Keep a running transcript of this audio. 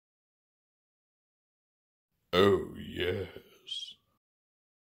Oh, yes.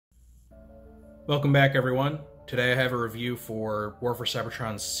 Welcome back, everyone. Today I have a review for War for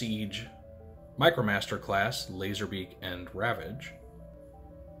Cybertron's Siege Micromaster class, Laserbeak and Ravage.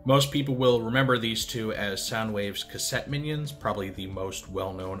 Most people will remember these two as Soundwave's cassette minions, probably the most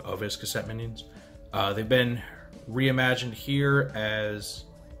well-known of his cassette minions. They've been reimagined here as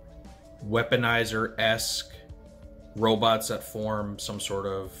weaponizer-esque robots that form some sort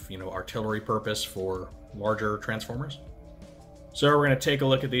of, artillery purpose for larger transformers. So we're going to take a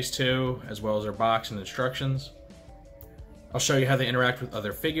look at these two, as well as their box and instructions. I'll show you how they interact with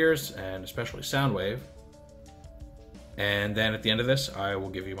other figures, and especially Soundwave. And then at the end of this, I will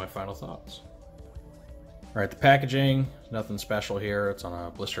give you my final thoughts. Alright, the packaging, nothing special here. It's on a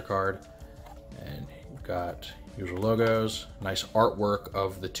blister card. And you've got usual logos, nice artwork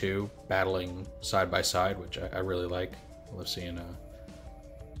of the two battling side by side, which I really like. I love seeing a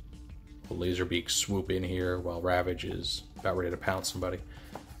Laserbeak swoop in here while Ravage is about ready to pounce somebody.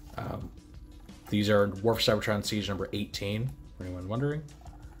 These are War for Cybertron Siege number 18, for anyone wondering.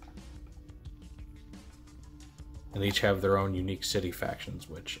 And they each have their own unique city factions,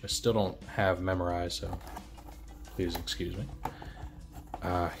 which I still don't have memorized, so please excuse me.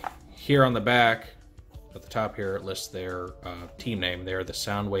 Here on the back, at the top here, it lists their team name. They're the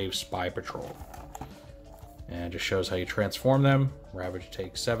Soundwave Spy Patrol. And it just shows how you transform them. Ravage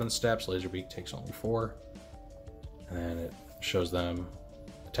takes 7 steps, Laserbeak takes only 4. And then it shows them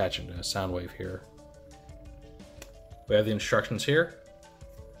attaching to a Soundwave here. We have the instructions here,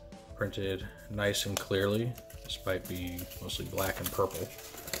 printed nice and clearly, despite being mostly black and purple.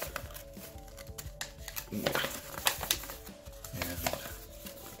 And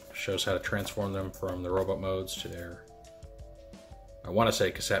shows how to transform them from the robot modes to their, I want to say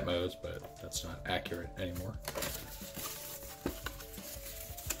cassette modes, but that's not accurate anymore.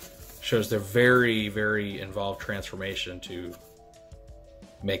 Shows their very, very involved transformation to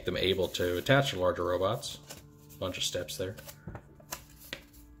make them able to attach to larger robots. A bunch of steps there.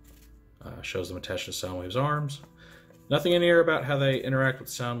 Shows them attached to Soundwave's arms. Nothing in here about how they interact with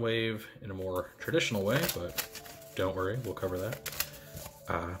Soundwave in a more traditional way, but don't worry, we'll cover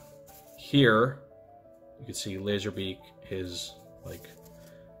that. Here, you can see Laserbeak, his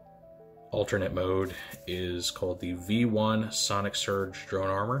alternate mode is called the V1 Sonic Surge Drone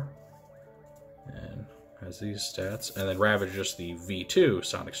Armor, and has these stats. And then Ravage just the V2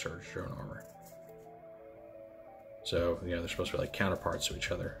 Sonic Surge Drone Armor. So they're supposed to be like counterparts to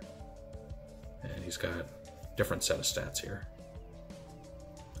each other. And he's got a different set of stats here.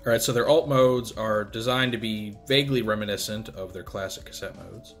 All right, so their alt modes are designed to be vaguely reminiscent of their classic cassette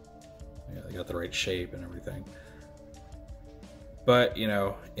modes. Yeah, they got the right shape and everything. But,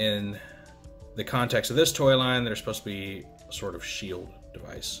 in the context of this toy line, they're supposed to be a sort of shield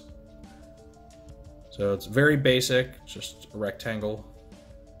device. So it's very basic, just a rectangle.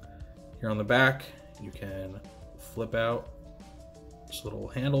 Here on the back, you can flip out this little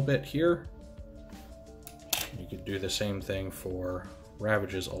handle bit here. You could do the same thing for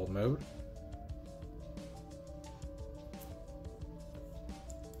Ravage's alt mode.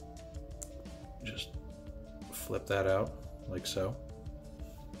 Just flip that out like so.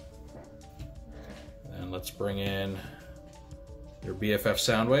 And let's bring in your BFF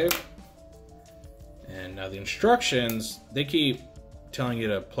Soundwave. And now the instructions, they keep telling you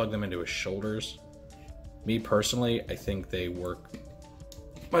to plug them into his shoulders. Me personally, I think they work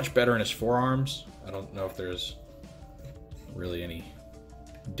much better in his forearms. I don't know if there's really any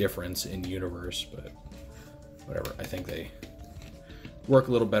difference in universe, but whatever. I think they work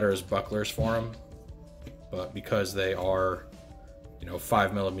a little better as bucklers for him. But because they are,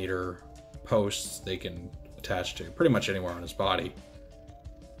 5mm posts, they can attach to pretty much anywhere on his body.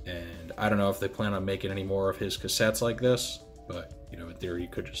 And I don't know if they plan on making any more of his cassettes like this, but in theory you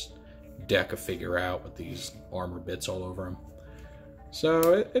could just deck a figure out with these armor bits all over him.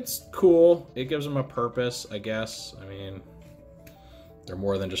 So it's cool. It gives them a purpose, I guess. I mean, they're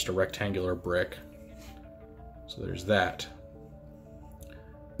more than just a rectangular brick. So there's that.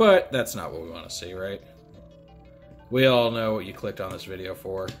 But that's not what we want to see, right? We all know what you clicked on this video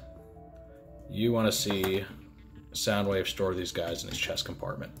for. You want to see Soundwave store these guys in his chest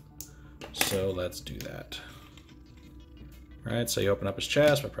compartment. So let's do that. Alright, so you open up his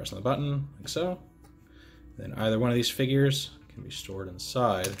chest by pressing the button, like so. Then either one of these figures can be stored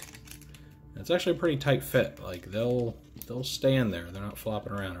inside. And it's actually a pretty tight fit. Like they'll stay in there. They're not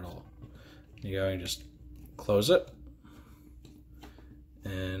flopping around at all. You go and just close it.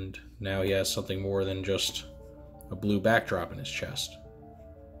 And now he has something more than just a blue backdrop in his chest.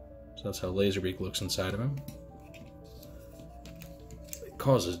 So that's how Laserbeak looks inside of him. It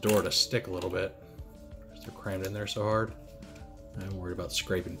causes his door to stick a little bit. There's they're crammed in there so hard. I'm worried about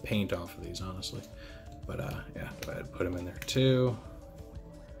scraping paint off of these, honestly. But yeah, go ahead and put them in there too.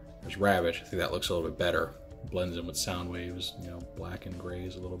 There's Ravage. I think that looks a little bit better. Blends in with Soundwaves, you know, black and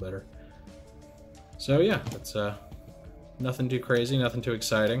grays a little better. So yeah, it's nothing too crazy, nothing too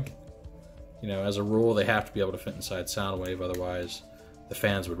exciting. You know, as a rule, they have to be able to fit inside Soundwave, otherwise the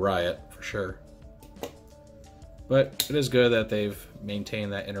fans would riot for sure. But it is good that they've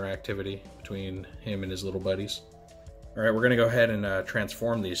maintained that interactivity between him and his little buddies. All right, we're gonna go ahead and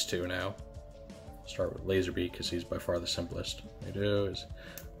transform these two now. Start with Laserbeak because he's by far the simplest. What I do is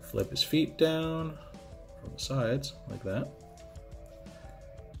flip his feet down from the sides like that.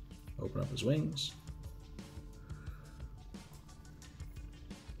 Open up his wings.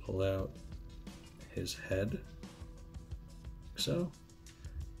 Pull out his head, like so.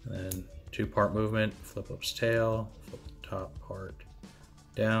 And then two-part movement, flip up his tail, flip the top part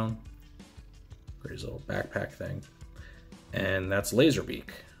down. Create his little backpack thing. And that's Laserbeak.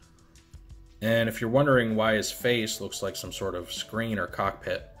 And if you're wondering why his face looks like some sort of screen or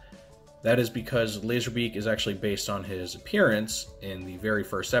cockpit, that is because Laserbeak is actually based on his appearance in the very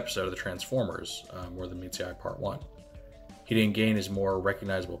first episode of the Transformers, More Than Meets the Eye Part 1. He didn't gain his more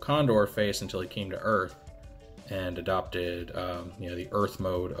recognizable Condor face until he came to Earth and adopted you know, the Earth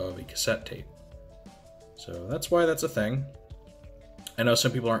mode of a cassette tape. So that's why that's a thing. I know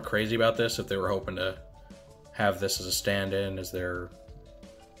some people aren't crazy about this if they were hoping to have this as a stand-in as their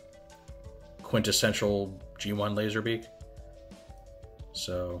quintessential G1 Laserbeak.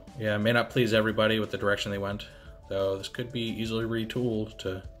 So yeah, it may not please everybody with the direction they went, though this could be easily retooled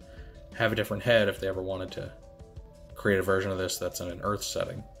to have a different head if they ever wanted to create a version of this that's in an Earth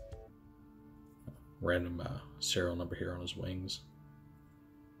setting. Random serial number here on his wings.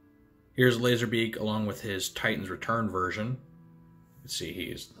 Here's Laserbeak along with his Titan's Return version. You can see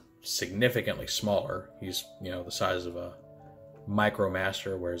he's significantly smaller. He's, you know, the size of a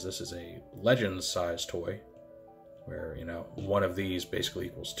micromaster, whereas this is a Legends size toy, where, you know, one of these basically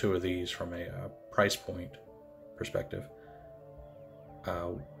equals two of these from a price point perspective.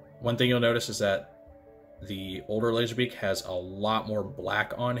 One thing you'll notice is that the older Laserbeak has a lot more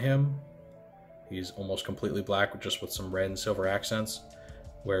black on him. He's almost completely black just with some red and silver accents,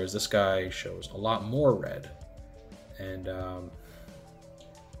 whereas this guy shows a lot more red. And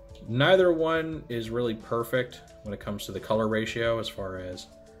neither one is really perfect when it comes to the color ratio as far as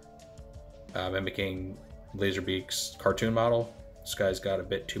mimicking Laserbeak's cartoon model. This guy's got a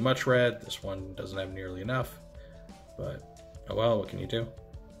bit too much red. This one doesn't have nearly enough. But, oh well, what can you do?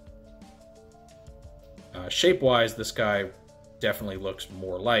 Shape-wise, this guy definitely looks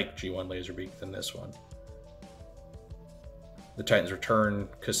more like G1 Laserbeak than this one. The Titan's Return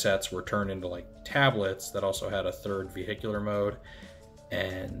cassettes were turned into like tablets that also had a third vehicular mode,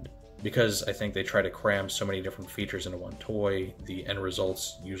 and because I think they try to cram so many different features into one toy, the end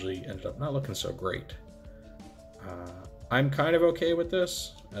results usually ended up not looking so great. I'm kind of okay with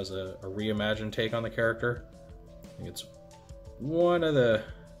this as a reimagined take on the character. I think it's one of the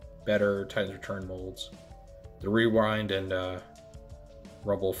better Titan's Return molds. The Rewind and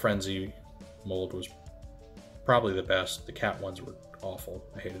Rumble Frenzy mold was probably the best. The Cat ones were awful.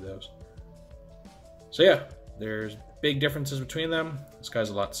 I hated those. So yeah, there's big differences between them. This guy's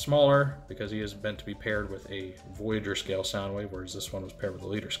a lot smaller because he is meant to be paired with a Voyager scale Soundwave, whereas this one was paired with a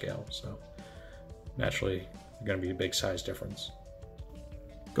Leader scale. So naturally, going to be a big size difference.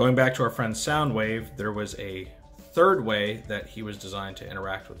 Going back to our friend Soundwave, there was a third way that he was designed to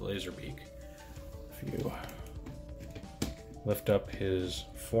interact with Laserbeak. If you lift up his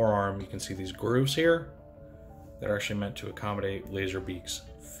forearm, you can see these grooves here that are actually meant to accommodate Laserbeak's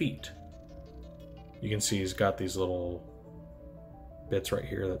feet. You can see he's got these little bits right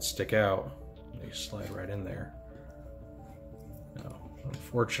here that stick out. They slide right in there. Now,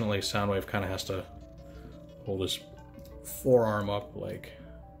 unfortunately, Soundwave kind of has to hold his forearm up like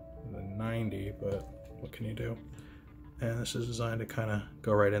the 90, but what can you do? And this is designed to kind of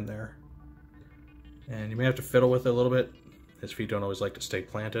go right in there. And you may have to fiddle with it a little bit. His feet don't always like to stay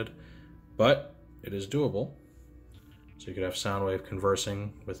planted, but it is doable. So you could have Soundwave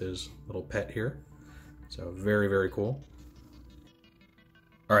conversing with his little pet here. So very, very cool.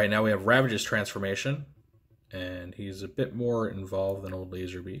 All right, now we have Ravage's transformation, and he's a bit more involved than old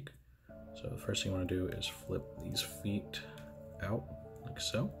Laserbeak. So the first thing you want to do is flip these feet out like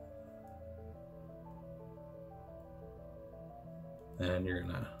so. And you're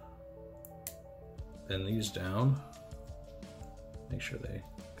gonna bend these down. Make sure they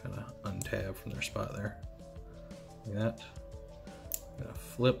kind of untab from their spot there. Like that. I'm gonna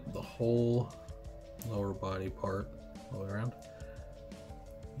flip the whole lower body part all the way around.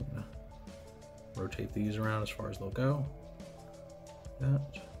 I'm gonna rotate these around as far as they'll go. That.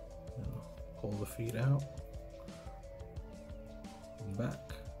 Pull the feet out. And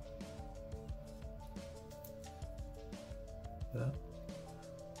back. That.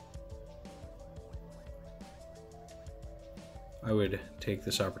 I would take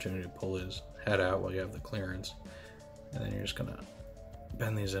this opportunity to pull his head out while you have the clearance, and then you're just gonna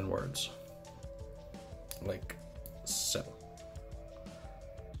bend these inwards, like so.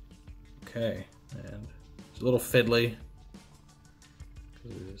 Okay, and it's a little fiddly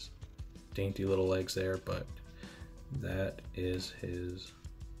because of his dainty little legs there, but that is his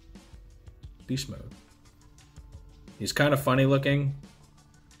beast mode. He's kind of funny looking.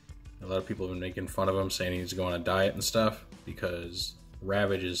 A lot of people have been making fun of him, saying he needs to go on a diet and stuff, because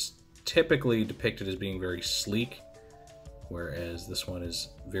Ravage is typically depicted as being very sleek, whereas this one is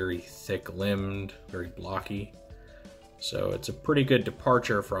very thick-limbed, very blocky. So it's a pretty good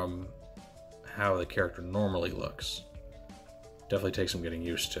departure from how the character normally looks. Definitely takes some getting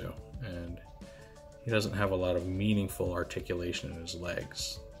used to, and he doesn't have a lot of meaningful articulation in his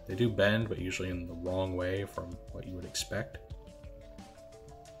legs. They do bend, but usually in the wrong way from what you would expect.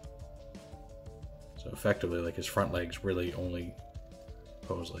 So effectively, like, his front legs really only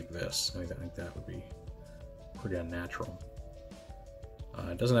pose like this. I think that would be pretty unnatural.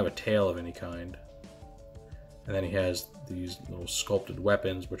 It doesn't have a tail of any kind. And then he has these little sculpted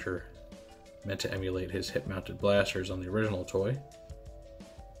weapons, which are meant to emulate his hip-mounted blasters on the original toy.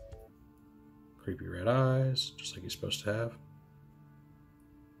 Creepy red eyes, just like he's supposed to have.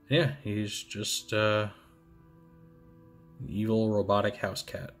 Yeah, he's just an evil robotic house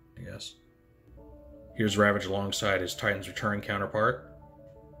cat, I guess. Here's Ravage alongside his Titan's Return counterpart.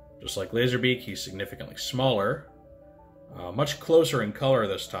 Just like Laserbeak, he's significantly smaller. Much closer in color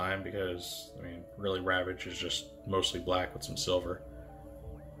this time because, I mean, really Ravage is just mostly black with some silver.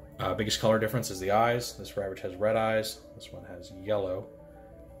 Biggest color difference is the eyes. This Ravage has red eyes. This one has yellow.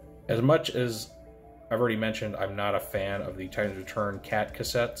 As much as I've already mentioned, I'm not a fan of the Titan's Return cat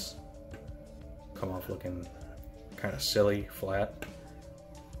cassettes. Come off looking kind of silly, flat.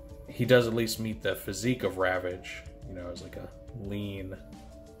 He does at least meet the physique of Ravage, you know, as like a lean,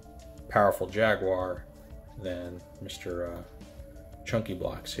 powerful jaguar than Mr. Chunky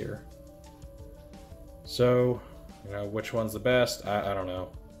Blocks here. So, you know, which one's the best? I don't know.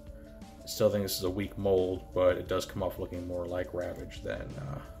 I still think this is a weak mold, but it does come off looking more like Ravage than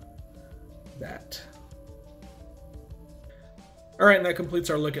that. Alright, and that completes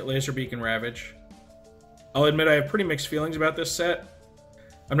our look at Laserbeak and Ravage. I'll admit I have pretty mixed feelings about this set.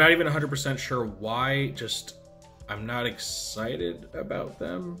 I'm not even 100% sure why, just I'm not excited about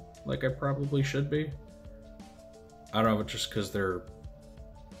them like I probably should be. I don't know if it's just because they're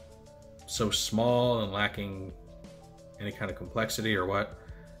so small and lacking any kind of complexity or what.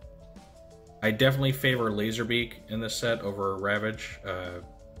 I definitely favor Laserbeak in this set over Ravage.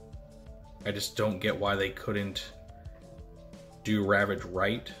 I just don't get why they couldn't do Ravage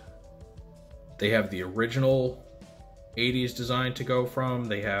right. They have the original 80s design to go from,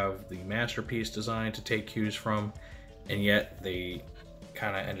 they have the Masterpiece design to take cues from, and yet they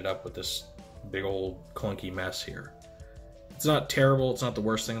kind of ended up with this big old clunky mess here. It's not terrible, it's not the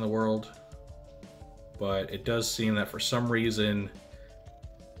worst thing in the world, but it does seem that for some reason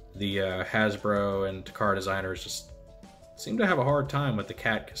the Hasbro and Takara designers just seem to have a hard time with the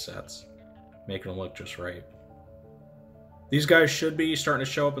cat cassettes, making them look just right. These guys should be starting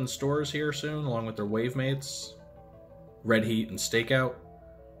to show up in stores here soon, along with their wave mates, Red Heat and Stakeout.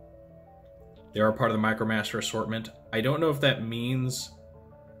 They are part of the Micromaster assortment. I don't know if that means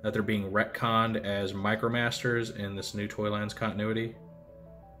that they're being retconned as Micromasters in this new Toylands continuity.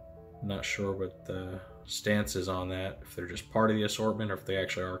 I'm not sure what the stance is on that, if they're just part of the assortment or if they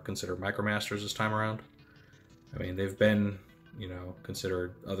actually are considered Micromasters this time around. I mean, they've been, you know,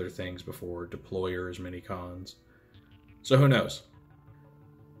 considered other things before, deployers, mini-cons. So who knows?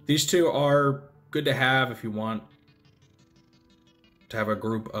 These two are good to have if you want to have a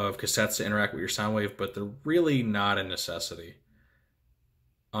group of cassettes to interact with your Soundwave, but they're really not a necessity.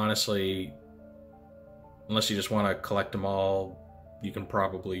 Honestly, unless you just want to collect them all, you can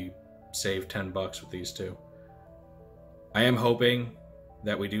probably save $10 with these two. I am hoping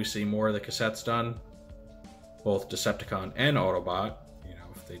that we do see more of the cassettes done, both Decepticon and Autobot, you know,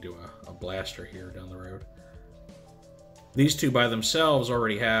 if they do a blaster here down the road. These two by themselves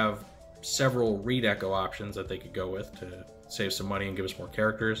already have several redeco options that they could go with to save some money and give us more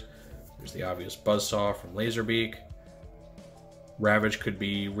characters. There's the obvious Buzzsaw from Laserbeak. Ravage could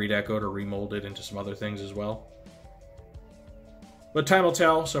be redecoed or remolded into some other things as well. But time will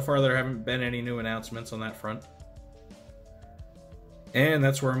tell. So far there haven't been any new announcements on that front. And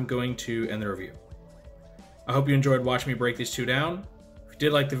that's where I'm going to end the review. I hope you enjoyed watching me break these two down. If you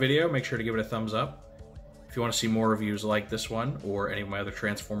did like the video, make sure to give it a thumbs up. If you want to see more reviews like this one or any of my other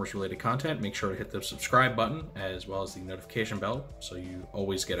Transformers related content, make sure to hit the subscribe button as well as the notification bell so you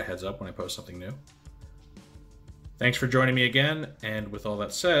always get a heads up when I post something new. Thanks for joining me again, and with all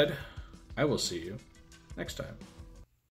that said, I will see you next time.